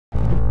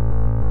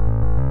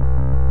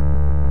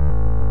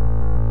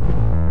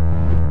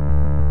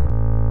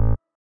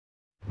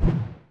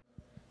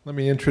Let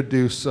me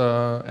introduce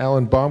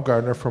Alan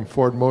Baumgartner from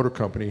Ford Motor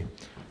Company.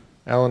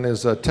 Alan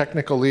is a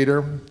technical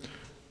leader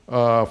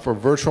for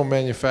virtual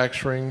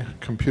manufacturing,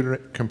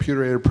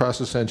 computer-aided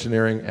process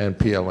engineering, and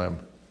PLM.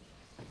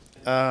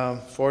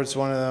 Ford's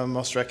one of the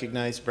most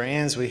recognized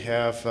brands. We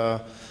have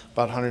about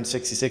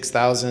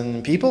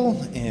 166,000 people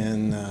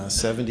in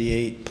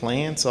 78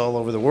 plants all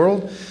over the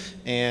world.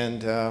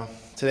 And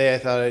today I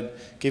thought I'd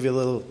give you a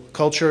little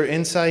culture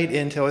insight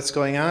into what's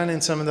going on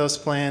in some of those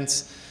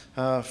plants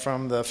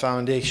from the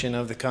foundation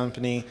of the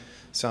company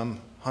some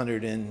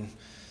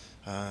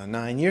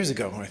 109 years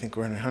ago. I think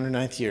we're in our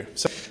 109th year.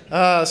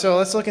 So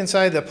let's look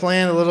inside the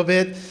plant a little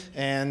bit.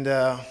 And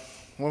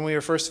when we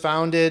were first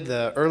founded,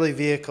 the early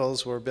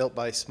vehicles were built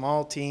by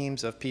small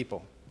teams of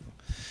people.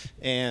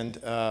 And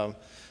of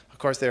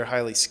course, they were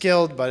highly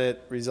skilled, but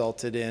it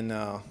resulted in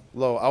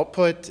low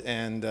output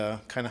and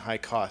kind of high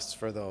costs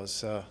for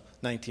those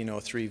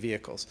 1903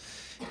 vehicles.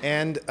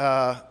 And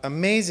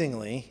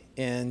amazingly,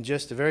 in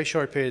just a very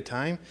short period of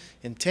time,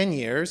 in 10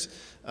 years,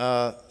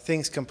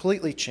 things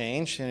completely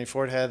changed. Henry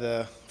Ford had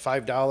a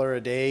 $5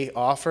 a day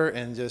offer,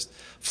 and just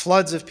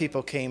floods of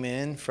people came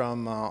in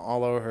from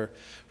all over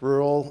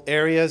rural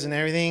areas and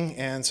everything.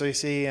 And so you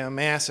see a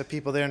mass of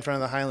people there in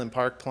front of the Highland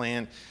Park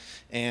plant.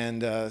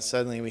 And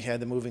suddenly we had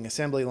the moving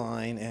assembly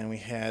line, and we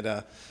had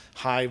a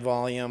high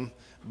volume.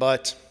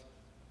 But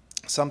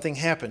something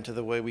happened to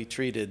the way we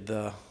treated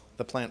the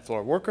plant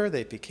floor worker.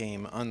 They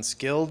became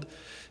unskilled,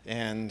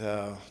 and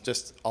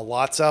just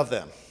lots of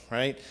them,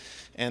 right?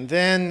 And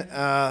then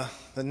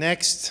the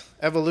next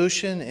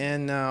evolution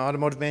in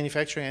automotive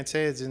manufacturing, I'd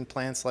say, is in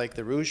plants like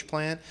the Rouge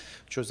plant,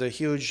 which was a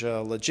huge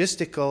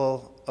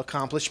logistical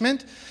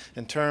accomplishment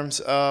in terms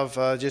of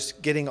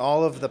just getting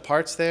all of the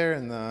parts there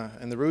in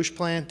the Rouge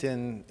plant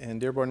in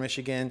Dearborn,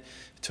 Michigan.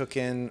 It took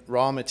in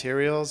raw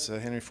materials.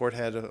 Henry Ford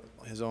had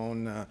his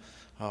own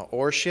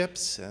ore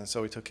ships, and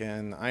so we took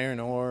in iron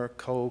ore,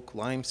 coke,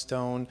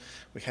 limestone.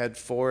 We had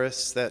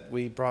forests that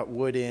we brought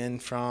wood in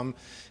from,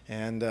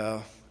 and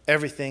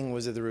everything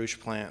was at the Rouge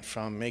plant,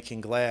 from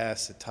making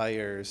glass to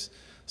tires.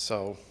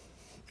 So,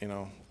 you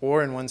know,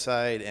 ore on one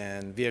side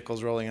and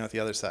vehicles rolling out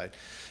the other side.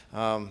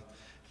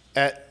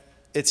 At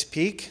its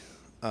peak,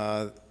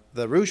 the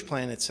Rouge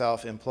plant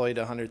itself employed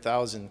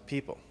 100,000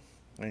 people.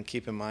 And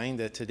keep in mind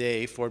that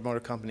today, Ford Motor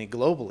Company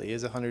globally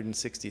is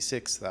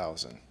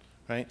 166,000,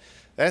 right?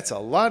 That's a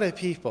lot of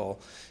people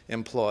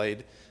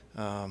employed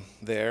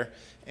there.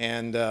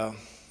 And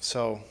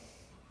so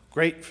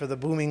great for the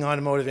booming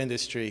automotive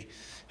industry.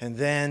 And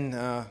then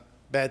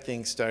bad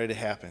things started to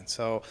happen.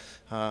 So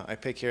I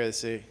pick here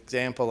this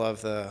example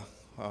of the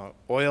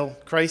oil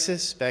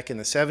crisis back in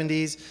the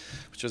 70s,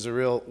 which was a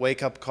real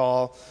wake-up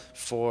call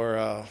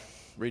for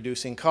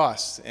reducing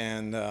costs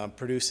and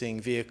producing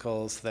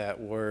vehicles that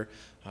were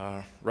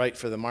right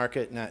for the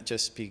market, not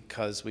just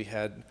because we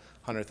had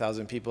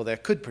 100,000 people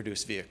that could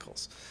produce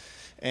vehicles.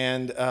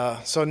 And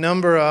so a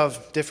number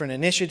of different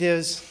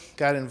initiatives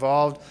got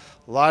involved.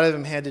 A lot of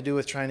them had to do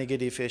with trying to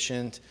get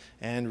efficient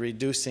and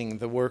reducing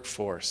the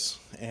workforce.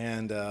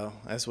 And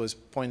as was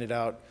pointed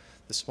out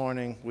this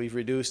morning, we've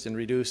reduced and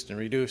reduced and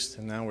reduced,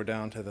 and now we're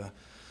down to the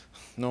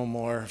no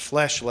more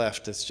flesh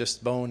left. It's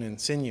just bone and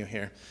sinew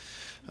here.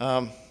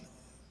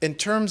 In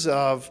terms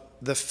of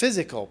the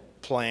physical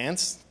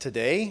plants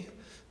today,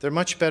 they're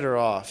much better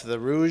off. The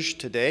Rouge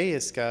today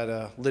has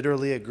got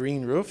literally a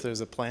green roof. There's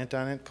a plant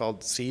on it called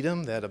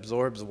sedum that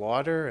absorbs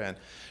water and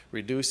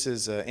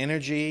reduces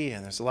energy,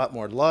 and there's a lot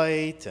more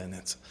light, and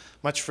it's a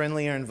much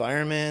friendlier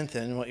environment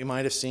than what you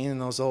might have seen in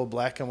those old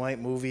black and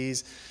white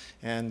movies.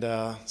 And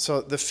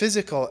so the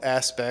physical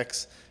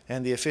aspects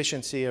and the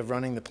efficiency of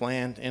running the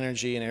plant,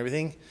 energy and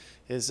everything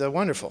is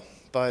wonderful.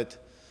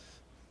 But,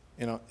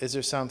 you know, is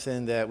there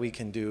something that we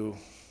can do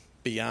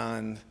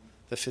beyond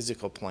the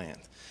physical plant?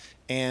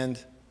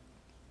 And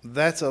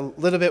that's a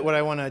little bit what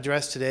I want to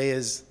address today,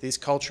 is these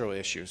cultural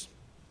issues.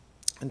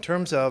 In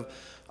terms of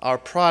our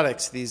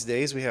products these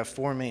days, we have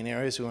four main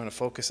areas we want to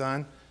focus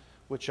on,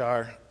 which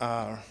are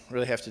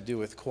really have to do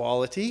with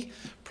quality,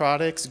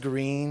 products,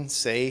 green,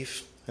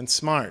 safe, and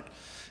smart.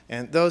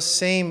 And those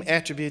same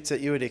attributes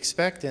that you would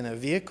expect in a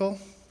vehicle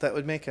that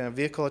would make a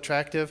vehicle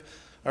attractive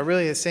are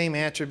really the same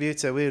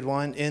attributes that we would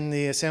want in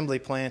the assembly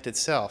plant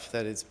itself,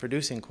 that it's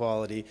producing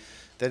quality,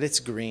 that it's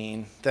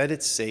green, that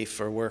it's safe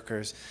for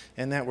workers,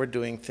 and that we're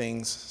doing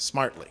things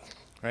smartly,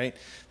 right?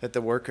 That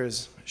the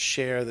workers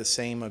share the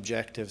same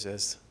objectives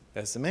as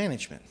the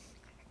management.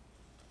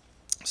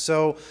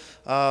 So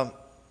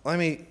let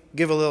me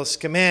give a little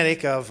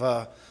schematic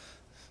of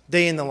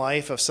day in the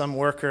life of some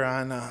worker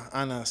on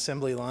an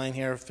assembly line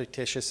here, a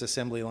fictitious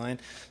assembly line.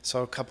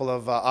 So a couple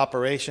of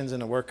operations,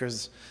 and the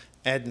workers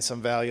adding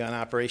some value on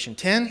operation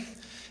 10.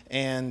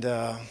 And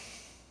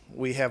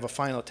we have a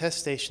final test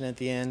station at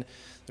the end.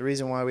 The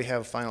reason why we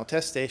have a final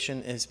test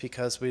station is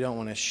because we don't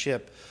want to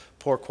ship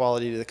poor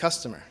quality to the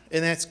customer.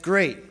 And that's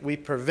great. We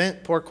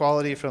prevent poor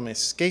quality from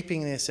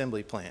escaping the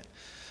assembly plant.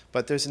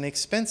 But there's an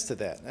expense to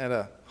that. At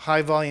a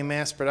high volume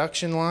mass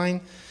production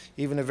line,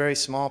 even a very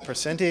small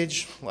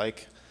percentage,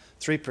 like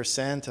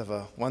 3% of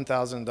a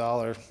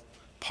 $1,000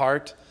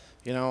 part,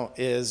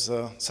 is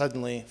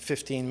suddenly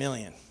 15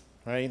 million,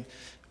 right?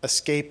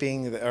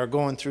 Escaping or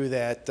going through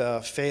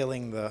that,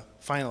 failing the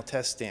final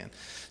test stand.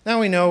 Now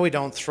we know we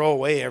don't throw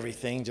away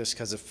everything just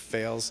because it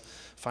fails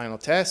final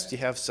test. You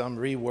have some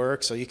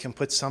rework, so you can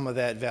put some of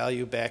that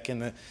value back in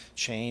the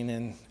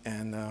chain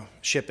and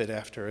ship it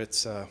after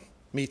it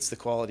meets the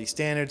quality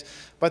standards,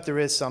 but there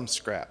is some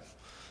scrap.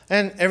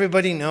 And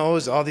everybody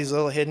knows all these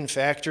little hidden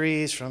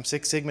factories from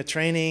Six Sigma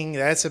training,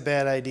 that's a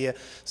bad idea.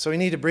 So we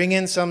need to bring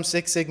in some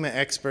Six Sigma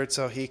expert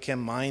so he can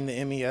mine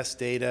the MES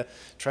data,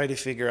 try to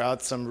figure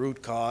out some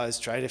root cause,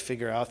 try to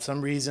figure out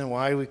some reason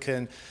why we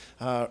can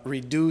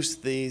reduce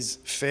these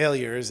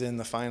failures in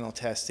the final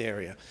test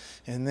area.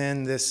 And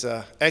then this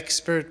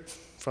expert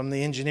from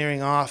the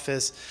engineering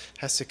office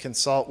has to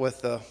consult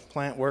with the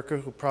plant worker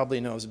who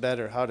probably knows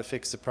better how to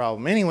fix the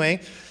problem anyway.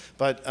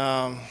 But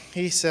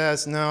he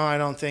says, no, I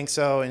don't think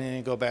so. And then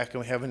you go back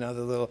and we have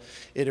another little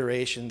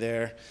iteration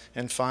there.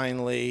 And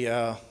finally,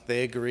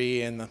 they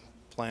agree and the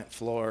plant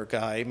floor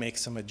guy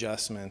makes some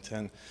adjustment.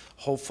 And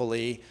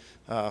hopefully,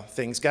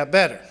 things got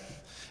better.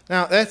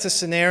 Now, that's a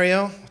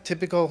scenario,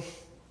 typical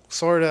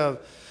sort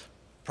of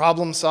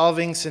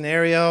problem-solving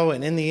scenario.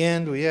 And in the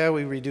end, we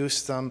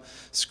reduced some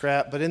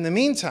scrap. But in the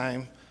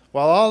meantime,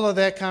 while all of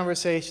that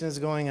conversation is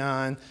going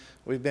on,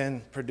 we've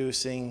been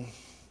producing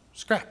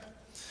scrap.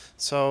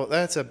 So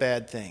that's a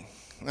bad thing.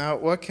 Now,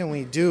 what can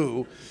we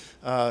do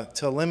to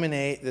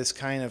eliminate this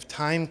kind of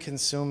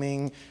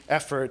time-consuming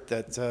effort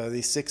that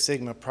these Six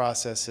Sigma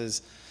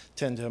processes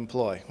tend to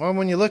employ? Well,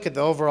 when you look at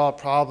the overall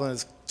problem,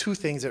 there's two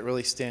things that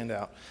really stand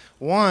out.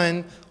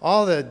 One,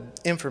 all the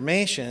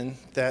information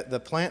that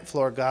the plant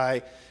floor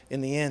guy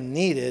in the end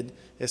needed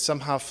is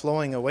somehow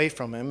flowing away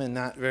from him and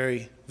not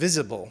very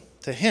visible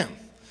to him.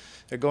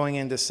 They're going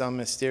into some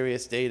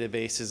mysterious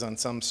databases on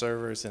some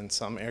servers in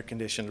some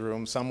air-conditioned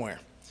room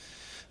somewhere.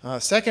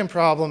 Second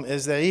problem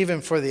is that even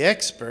for the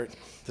expert,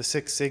 the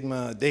Six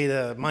Sigma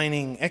data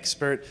mining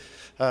expert,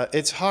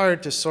 it's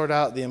hard to sort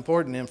out the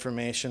important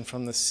information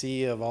from the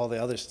sea of all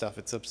the other stuff.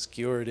 It's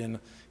obscured in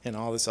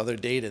all this other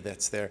data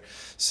that's there.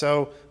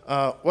 So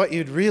what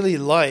you'd really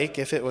like,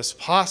 if it was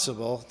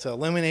possible, to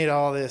eliminate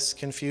all this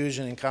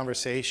confusion and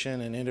conversation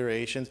and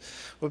iterations,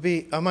 would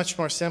be a much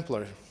more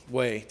simpler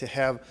way to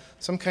have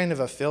some kind of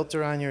a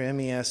filter on your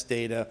MES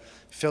data,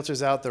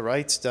 filters out the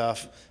right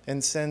stuff,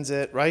 and sends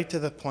it right to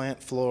the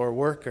plant floor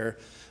worker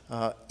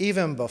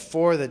even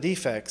before the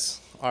defects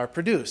are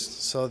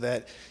produced, so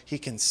that he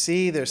can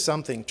see there's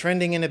something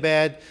trending in a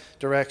bad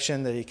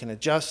direction, that he can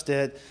adjust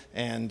it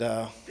and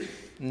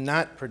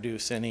not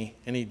produce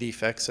any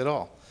defects at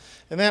all.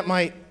 And that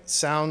might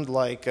sound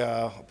like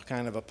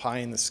kind of a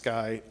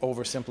pie-in-the-sky,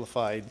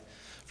 oversimplified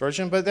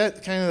version, but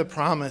that's kind of the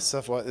promise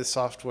of what this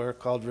software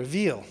called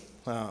Reveal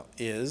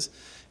is.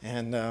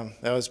 And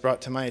that was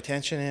brought to my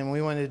attention, and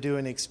we wanted to do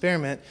an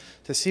experiment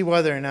to see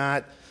whether or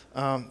not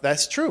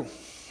that's true,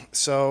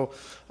 so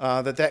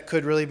that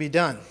could really be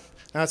done.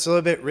 Now, it's a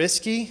little bit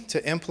risky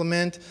to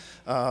implement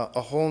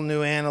a whole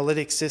new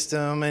analytic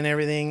system and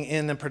everything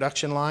in the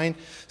production line,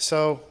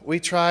 so we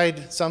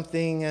tried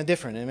something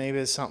different, and maybe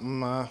it's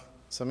something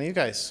some of you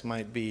guys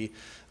might be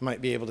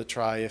able to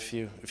try if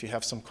you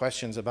have some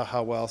questions about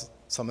how well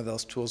some of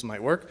those tools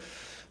might work.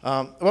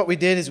 What we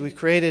did is we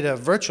created a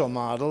virtual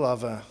model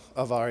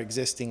of our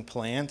existing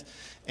plant,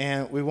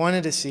 and we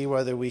wanted to see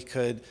whether we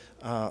could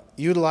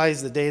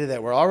utilize the data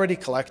that we're already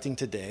collecting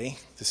today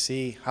to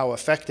see how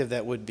effective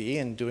that would be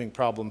in doing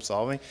problem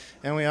solving.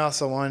 And we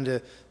also wanted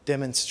to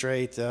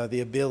demonstrate the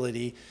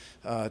ability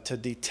to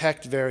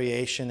detect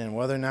variation and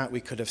whether or not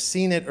we could have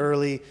seen it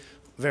early,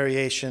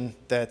 variation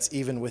that's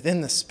even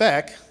within the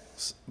spec,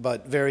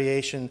 but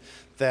variation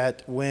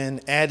that when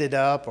added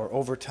up or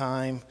over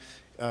time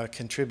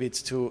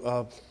contributes to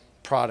a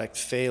product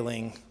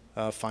failing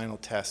final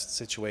test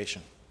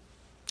situation.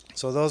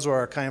 So those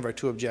were kind of our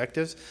two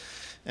objectives.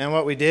 And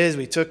what we did is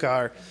we took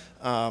our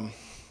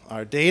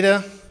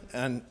data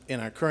and in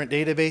our current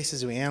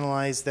databases, we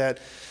analyzed that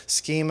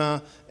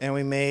schema, and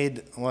we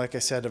made, like I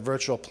said, a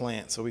virtual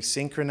plant. So we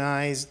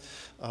synchronized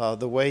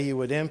the way you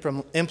would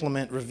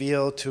implement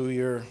Reveal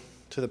to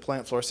the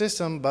plant floor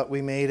system, but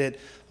we made it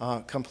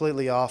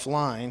completely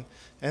offline.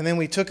 And then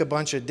we took a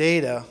bunch of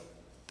data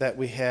that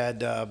we had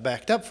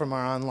backed up from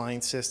our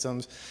online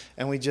systems,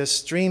 and we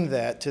just streamed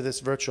that to this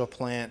virtual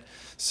plant.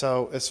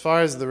 So as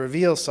far as the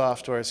Reveal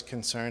software is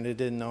concerned, it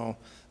didn't know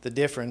the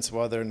difference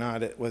whether or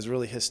not it was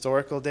really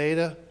historical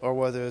data or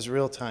whether it was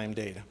real-time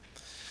data.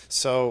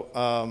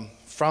 So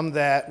from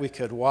that, we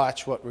could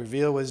watch what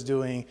Reveal was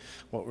doing,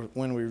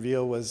 when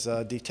Reveal was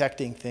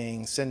detecting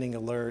things, sending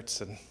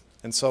alerts,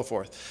 and so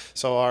forth.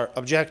 So our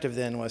objective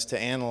then was to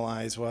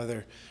analyze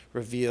whether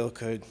Reveal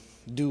could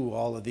do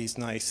all of these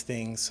nice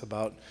things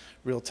about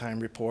real-time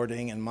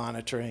reporting and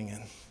monitoring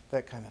and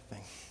that kind of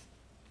thing.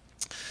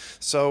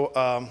 So,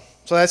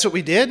 so that's what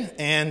we did,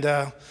 and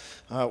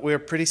we were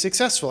pretty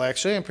successful,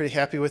 actually. I'm pretty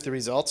happy with the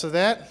results of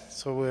that.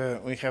 So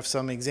we have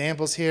some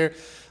examples here.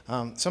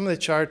 Some of the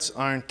charts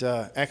aren't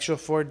actual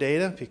Ford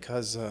data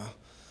because I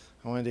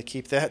wanted to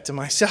keep that to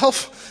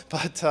myself,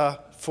 but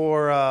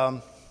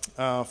for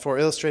for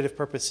illustrative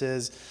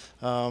purposes,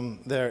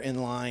 they're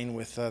in line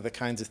with the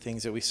kinds of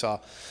things that we saw.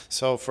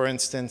 So for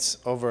instance,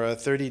 over a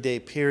 30-day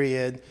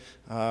period,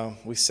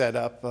 we set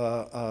up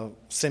a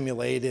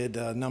simulated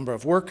number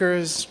of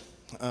workers,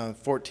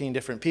 14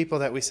 different people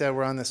that we said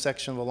were on this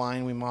section of the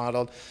line we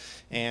modeled,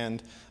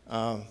 and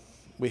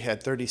we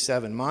had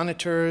 37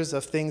 monitors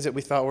of things that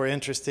we thought were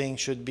interesting,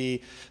 should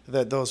be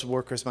that those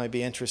workers might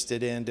be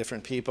interested in,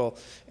 different people,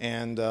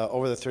 and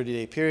over the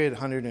 30-day period,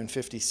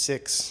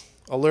 156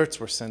 alerts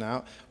were sent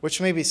out, which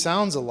maybe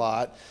sounds a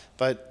lot,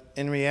 but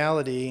in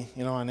reality,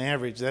 you know, on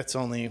average, that's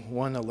only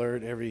one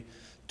alert every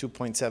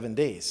 2.7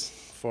 days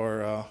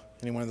for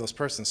any one of those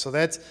persons. So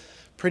that's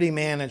pretty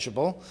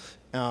manageable.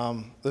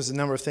 There's a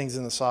number of things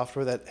in the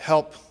software that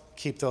help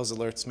keep those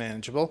alerts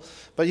manageable.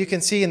 But you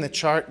can see in the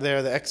chart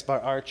there, the X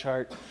bar R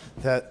chart,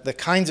 that the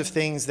kinds of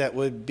things that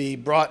would be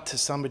brought to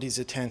somebody's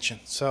attention.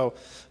 So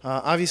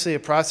obviously a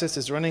process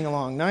is running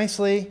along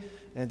nicely,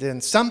 and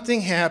then something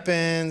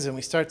happens and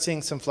we start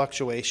seeing some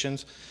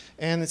fluctuations.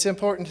 And it's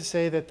important to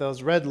say that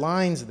those red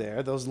lines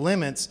there, those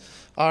limits,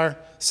 are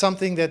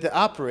something that the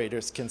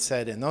operators can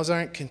set in. Those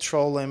aren't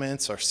control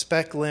limits or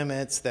spec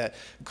limits that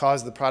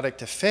cause the product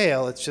to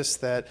fail. It's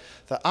just that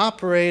the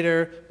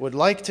operator would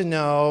like to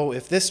know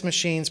if this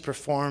machine's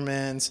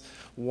performance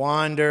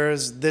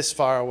wanders this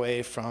far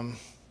away from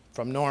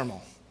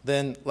normal.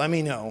 Then let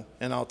me know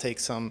and I'll take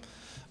some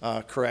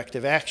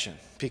corrective action,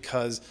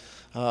 because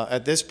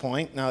at this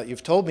point, now that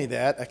you've told me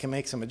that, I can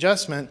make some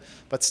adjustment,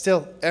 but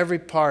still every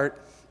part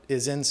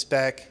is in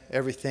spec,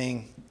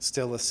 everything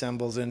still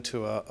assembles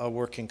into a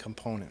working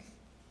component.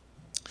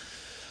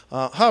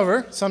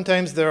 However,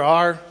 sometimes there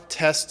are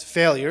test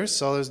failures,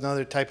 so there's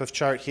another type of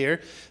chart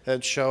here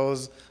that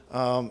shows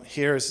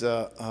here's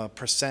a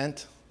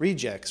percent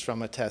rejects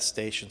from a test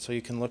station. So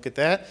you can look at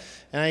that,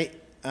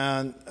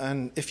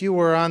 and if you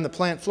were on the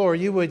plant floor,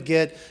 you would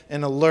get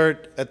an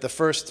alert at the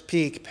first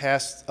peak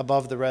past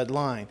above the red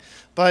line.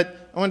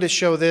 But I wanted to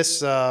show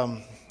this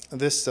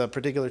this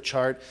particular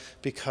chart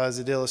because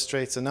it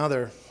illustrates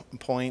another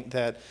point,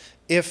 that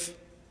if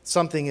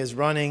something is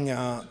running,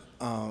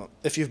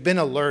 if you've been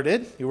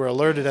alerted, you were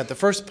alerted at the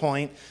first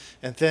point,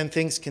 and then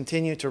things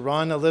continue to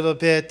run a little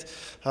bit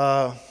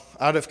out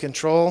of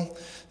control,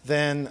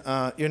 then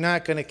you're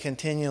not going to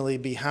continually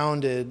be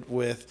hounded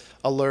with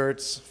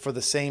alerts for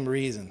the same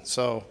reason.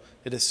 So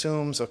it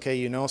assumes, okay,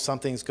 you know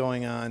something's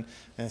going on,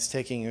 and it's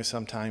taking you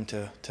some time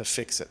to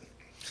fix it.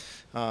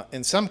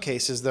 In some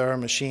cases, there are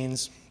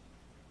machines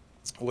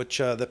which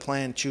the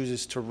plant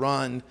chooses to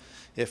run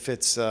if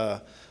it's,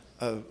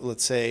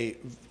 let's say,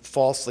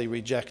 falsely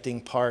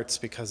rejecting parts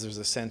because there's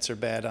a sensor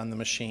bad on the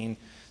machine,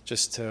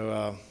 just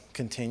to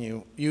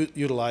continue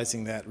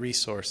utilizing that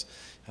resource,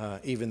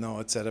 even though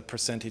it's at a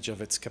percentage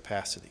of its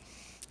capacity.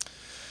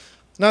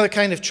 Another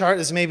kind of chart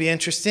is maybe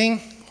interesting.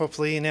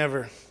 Hopefully you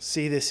never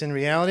see this in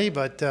reality,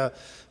 but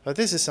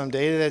this is some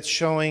data that's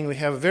showing we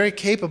have a very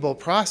capable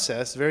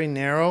process, very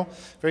narrow,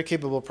 very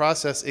capable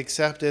process,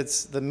 except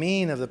it's the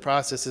mean of the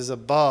process is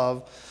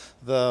above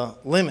the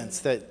limits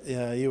that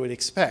you would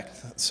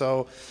expect.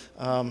 So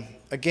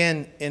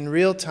again, in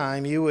real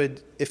time, you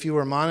would, if you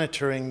were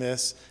monitoring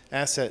this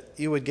asset,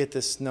 you would get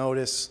this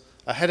notice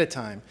ahead of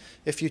time.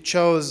 If you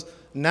chose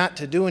not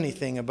to do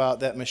anything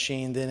about that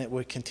machine, then it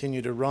would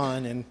continue to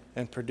run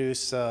and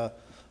produce you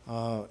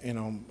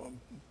know,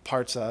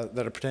 parts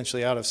that are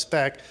potentially out of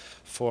spec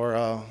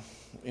for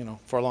you know,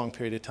 for a long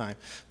period of time.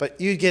 But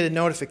you get a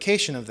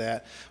notification of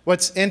that.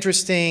 What's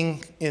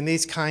interesting in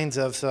these kinds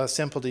of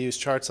simple to use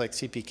charts like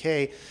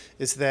CPK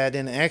is that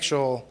in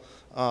actual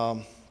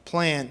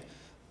plant,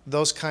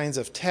 those kinds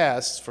of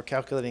tests for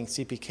calculating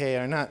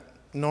CPK are not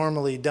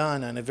normally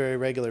done on a very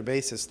regular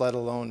basis, let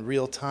alone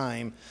real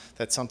time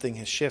that something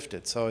has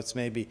shifted. So it's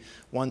maybe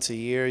once a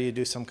year you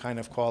do some kind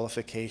of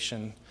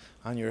qualification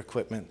on your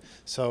equipment.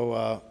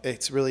 So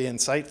it's really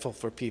insightful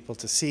for people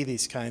to see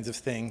these kinds of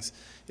things.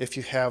 If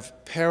you have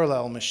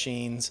parallel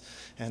machines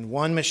and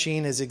one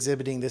machine is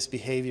exhibiting this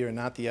behavior and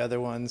not the other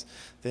ones,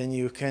 then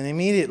you can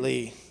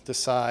immediately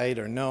decide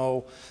or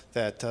know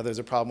that there's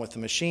a problem with the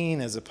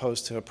machine as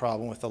opposed to a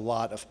problem with a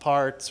lot of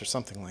parts or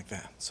something like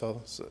that.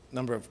 So it's a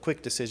number of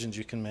quick decisions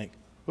you can make.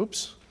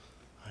 Oops,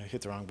 I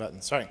hit the wrong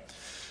button, sorry.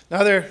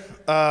 Another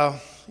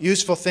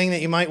useful thing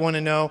that you might want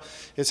to know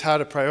is how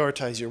to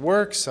prioritize your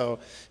work. So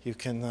you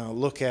can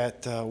look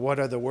at what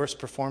are the worst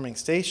performing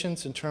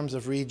stations in terms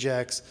of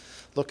rejects,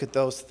 look at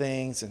those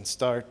things and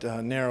start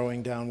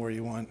narrowing down where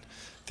you want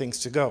things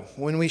to go.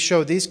 When we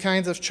show these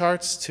kinds of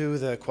charts to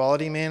the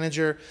quality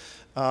manager,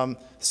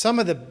 some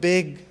of the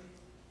big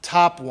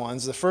top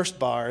ones, the first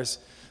bars,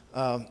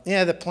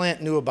 yeah, the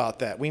plant knew about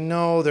that. We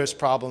know there's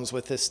problems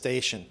with this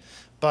station.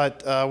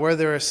 But where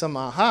there are some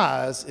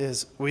ahas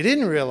is we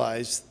didn't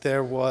realize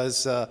there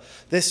was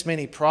this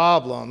many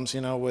problems,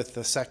 you know, with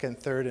the second,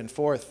 third, and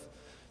fourth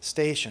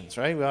stations,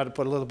 right? We ought to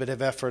put a little bit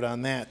of effort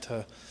on that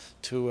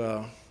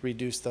to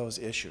reduce those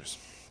issues.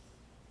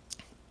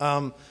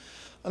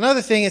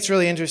 Another thing that's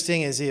really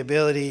interesting is the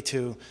ability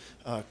to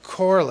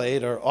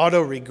correlate or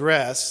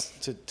auto-regress,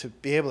 to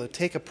be able to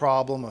take a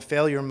problem, a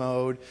failure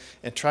mode,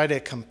 and try to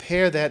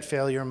compare that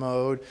failure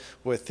mode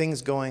with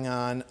things going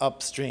on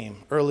upstream,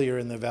 earlier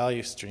in the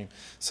value stream,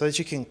 so that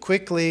you can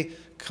quickly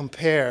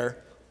compare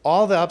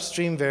all the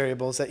upstream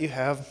variables that you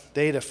have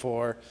data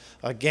for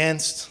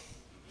against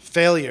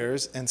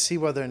failures and see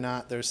whether or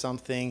not there's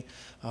something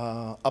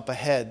up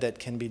ahead that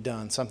can be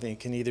done, something that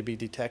can either be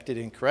detected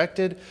and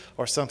corrected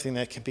or something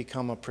that can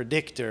become a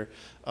predictor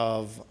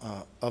of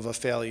a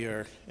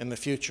failure in the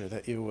future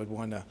that you would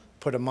want to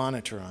put a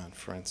monitor on,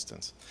 for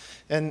instance.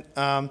 And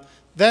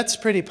that's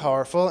pretty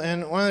powerful,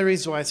 and one of the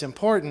reasons why it's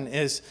important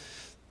is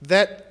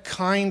that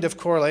kind of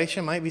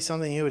correlation might be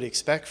something you would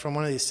expect from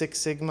one of these Six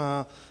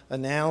Sigma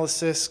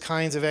analysis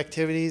kinds of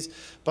activities,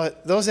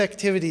 but those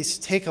activities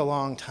take a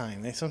long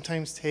time. They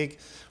sometimes take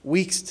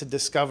weeks to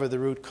discover the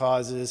root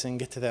causes and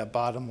get to that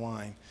bottom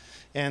line.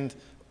 And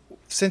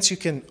since you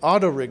can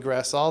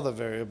auto-regress all the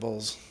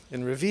variables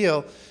in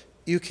Reveal,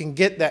 you can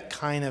get that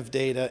kind of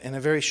data in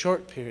a very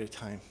short period of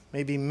time,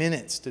 maybe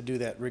minutes to do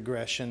that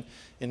regression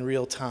in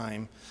real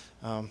time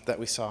that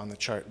we saw on the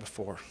chart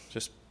before,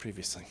 just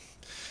previously.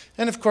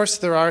 And of course,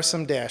 there are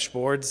some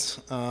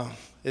dashboards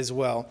as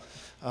well.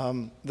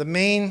 The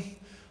main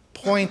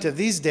point of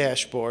these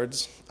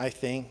dashboards, I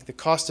think, the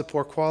cost of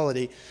poor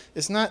quality,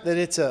 is not that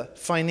it's a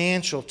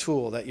financial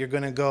tool that you're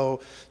going to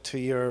go to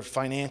your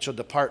financial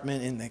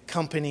department in the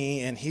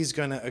company and he's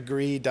going to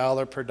agree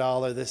dollar per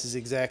dollar, this is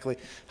exactly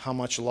how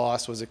much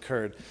loss was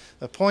occurred.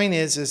 The point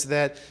is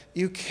that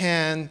you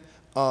can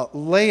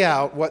lay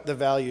out what the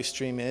value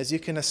stream is. You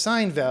can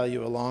assign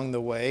value along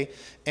the way,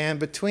 and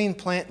between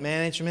plant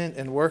management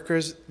and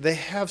workers, they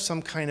have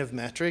some kind of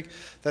metric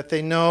that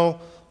they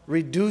know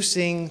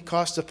reducing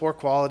cost of poor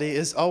quality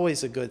is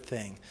always a good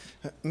thing.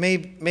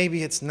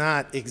 Maybe it's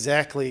not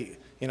exactly,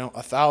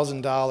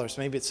 $1,000,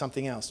 maybe it's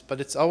something else, but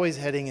it's always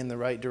heading in the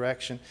right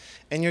direction.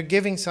 And you're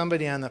giving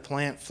somebody on the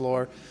plant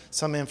floor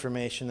some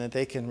information that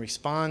they can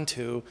respond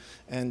to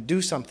and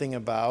do something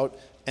about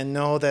and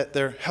know that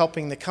they're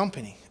helping the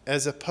company,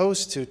 as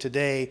opposed to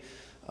today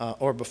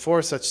or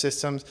before such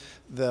systems,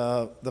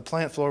 the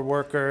plant floor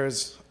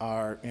workers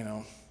are,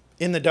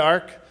 in the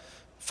dark,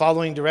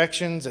 following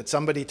directions that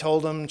somebody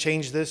told them,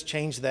 change this,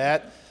 change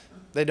that.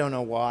 They don't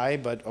know why,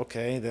 but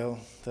okay,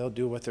 they'll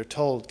do what they're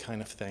told,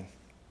 kind of thing.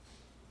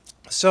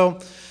 So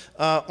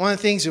one of the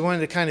things we wanted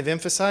to kind of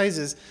emphasize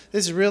is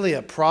this is really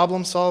a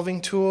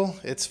problem-solving tool.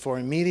 It's for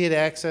immediate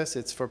access.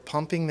 It's for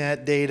pumping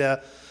that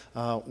data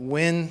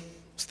when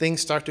things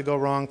start to go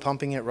wrong,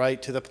 pumping it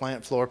right to the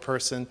plant floor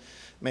person,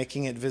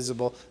 making it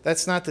visible.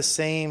 That's not the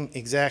same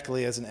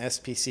exactly as an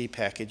SPC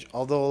package,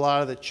 although a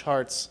lot of the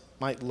charts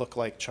might look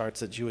like charts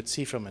that you would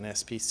see from an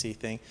SPC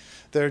thing.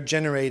 They're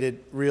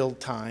generated real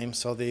time,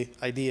 so the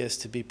idea is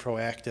to be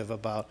proactive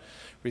about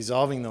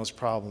resolving those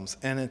problems.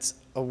 And it's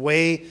a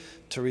way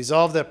to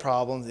resolve that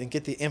problem and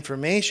get the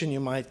information you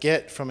might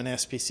get from an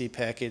SPC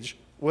package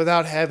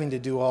without having to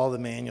do all the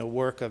manual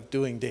work of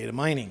doing data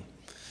mining.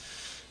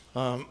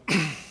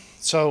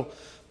 So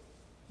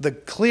the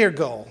clear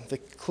goal, the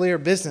clear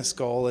business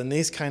goal in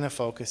these kind of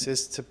focus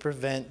is to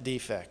prevent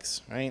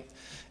defects, right?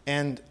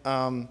 And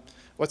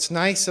what's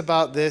nice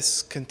about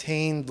this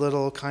contained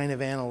little kind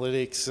of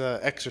analytics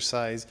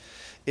exercise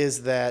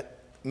is that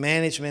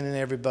management and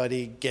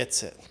everybody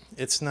gets it.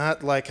 It's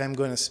not like I'm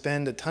going to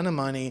spend a ton of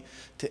money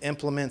to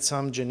implement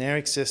some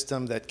generic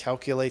system that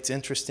calculates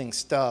interesting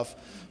stuff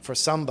for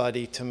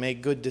somebody to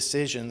make good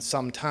decisions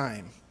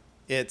sometime.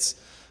 It's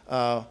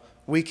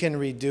we can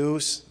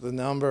reduce the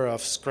number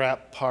of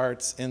scrap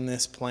parts in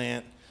this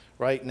plant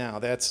right now.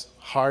 That's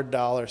hard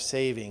dollar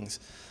savings.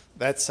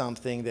 That's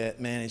something that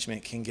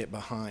management can get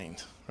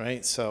behind,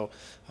 right? So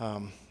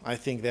I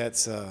think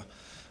that's,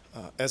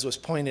 as was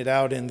pointed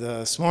out in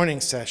this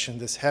morning's session,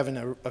 this having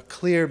a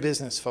clear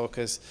business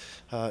focus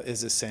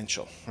is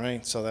essential,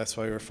 right? So that's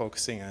why we're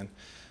focusing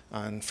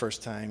on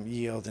first-time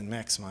yield and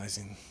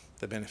maximizing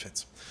the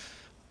benefits.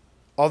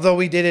 Although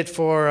we did it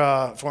for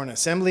an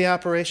assembly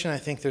operation, I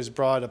think there's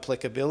broad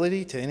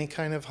applicability to any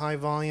kind of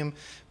high-volume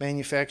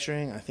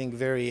manufacturing. I think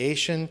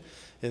variation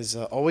is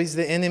always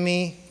the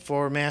enemy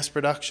for mass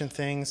production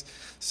things.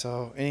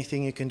 So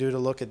anything you can do to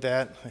look at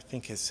that, I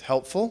think, is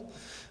helpful.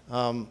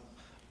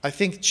 I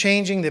think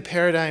changing the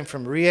paradigm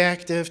from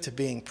reactive to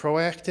being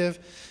proactive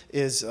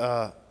is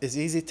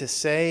easy to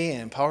say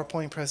in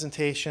PowerPoint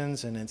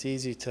presentations, and it's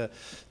easy to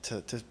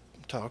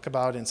talk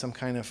about in some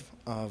kind of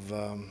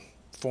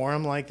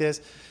forum like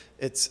this.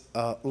 It's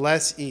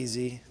less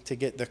easy to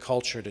get the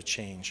culture to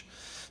change.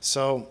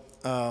 So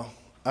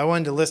I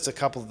wanted to list a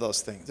couple of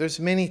those things. There's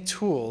many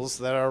tools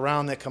that are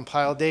around that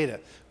compile data.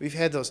 We've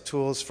had those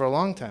tools for a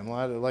long time. A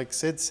lot of, like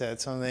Sid said,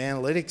 some of the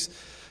analytics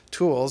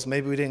tools,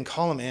 maybe we didn't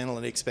call them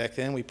analytics back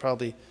then. We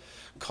probably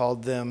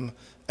called them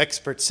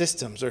expert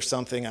systems or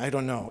something, I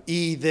don't know,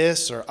 E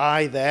this or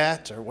I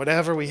that or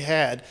whatever we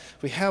had.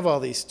 We have all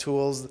these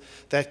tools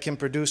that can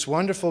produce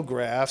wonderful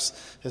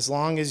graphs as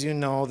long as you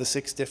know the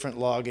 6 different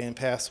login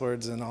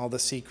passwords and all the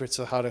secrets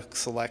of how to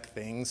select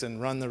things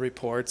and run the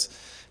reports.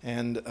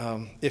 And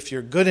if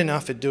you're good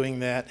enough at doing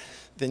that,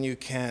 then you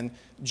can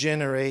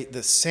generate the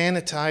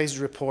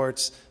sanitized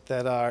reports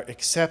that are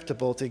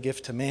acceptable to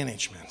give to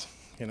management.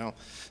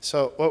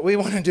 So what we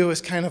want to do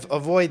is kind of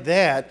avoid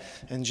that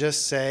and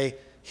just say,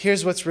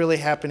 here's what's really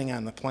happening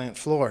on the plant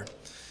floor.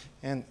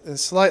 And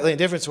slightly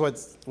different to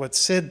what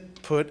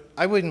Sid put,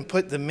 I wouldn't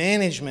put the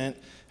management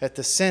at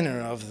the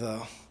center of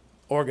the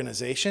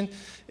organization.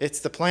 It's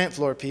the plant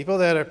floor people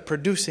that are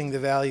producing the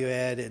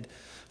value-added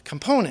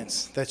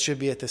components that should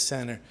be at the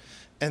center.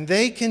 And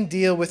they can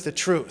deal with the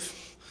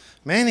truth.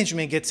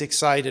 Management gets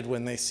excited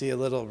when they see a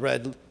little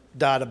red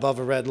dot above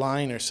a red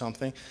line or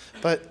something,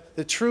 but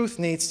the truth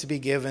needs to be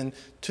given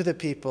to the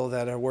people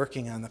that are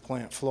working on the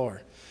plant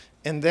floor.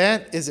 And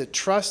that is a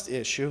trust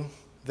issue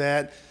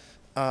that,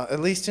 at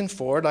least in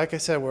Ford, like I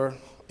said, we're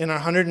in our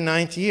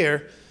 109th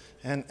year,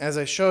 and as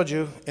I showed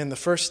you, in the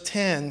first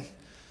 10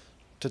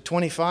 to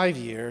 25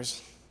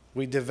 years,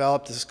 we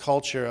developed this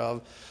culture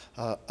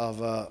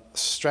of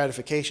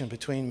stratification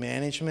between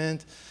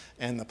management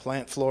and the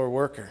plant floor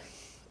worker.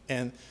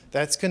 And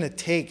that's going to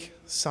take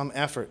some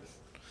effort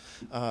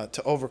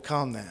to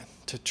overcome that,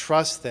 to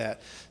trust that,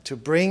 to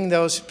bring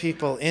those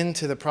people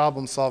into the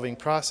problem-solving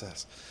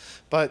process.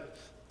 But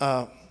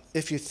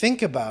if you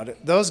think about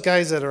it, those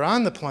guys that are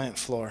on the plant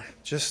floor,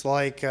 just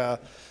like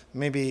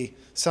maybe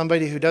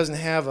somebody who doesn't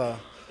have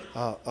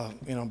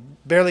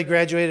barely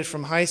graduated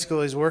from high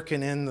school is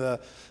working in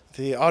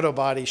the auto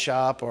body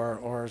shop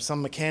or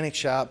some mechanic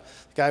shop,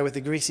 the guy with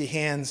the greasy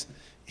hands,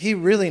 he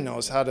really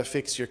knows how to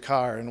fix your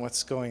car and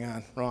what's going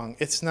on wrong.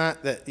 It's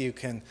not that you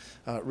can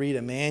read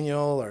a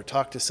manual or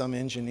talk to some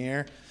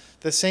engineer.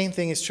 The same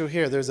thing is true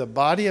here. There's a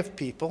body of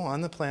people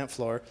on the plant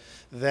floor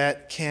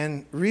that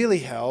can really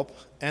help,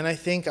 and I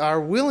think are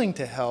willing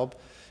to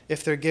help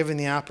if they're given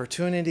the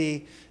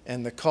opportunity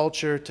and the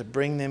culture to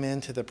bring them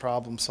into the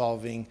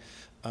problem-solving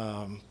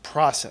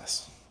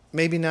process.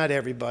 Maybe not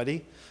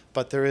everybody,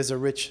 but there is a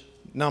rich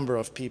number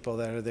of people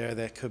that are there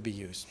that could be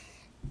used.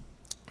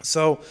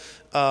 So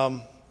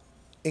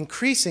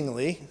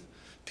increasingly,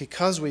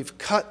 because we've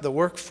cut the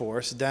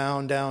workforce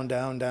down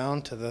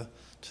to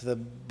the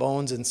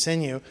bones and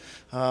sinew,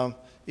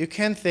 you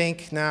can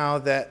think now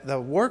that the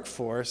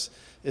workforce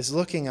is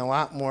looking a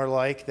lot more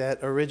like that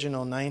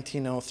original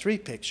 1903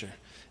 picture,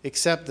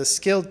 except the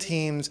skilled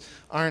teams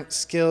aren't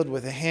skilled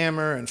with a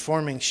hammer and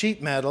forming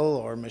sheet metal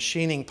or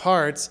machining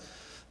parts.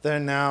 They're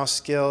now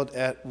skilled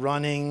at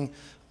running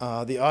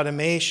the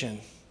automation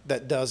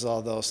that does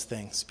all those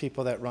things,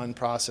 people that run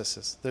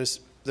processes.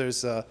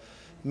 There's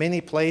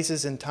many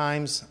places and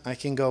times I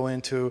can go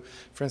into,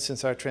 for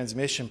instance, our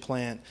transmission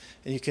plant,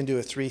 and you can do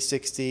a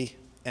 360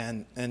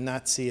 and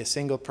not see a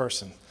single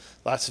person.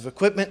 Lots of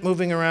equipment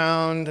moving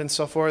around and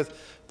so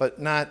forth, but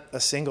not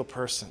a single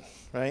person,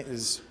 right?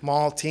 There's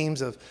small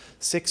teams of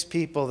 6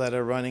 people that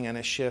are running on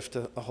a shift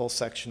a whole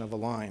section of a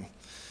line.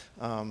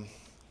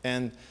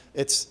 And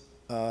it's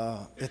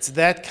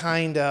that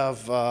kind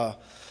of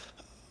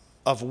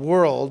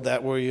world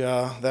that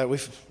we're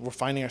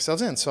finding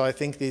ourselves in. So I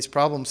think these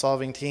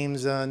problem-solving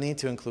teams need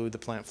to include the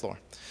plant floor.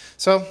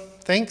 So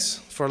thanks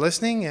for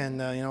listening, and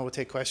we'll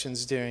take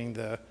questions during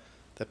the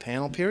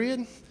panel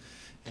period.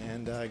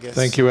 And I guess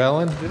thank you,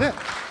 Alan. Do that.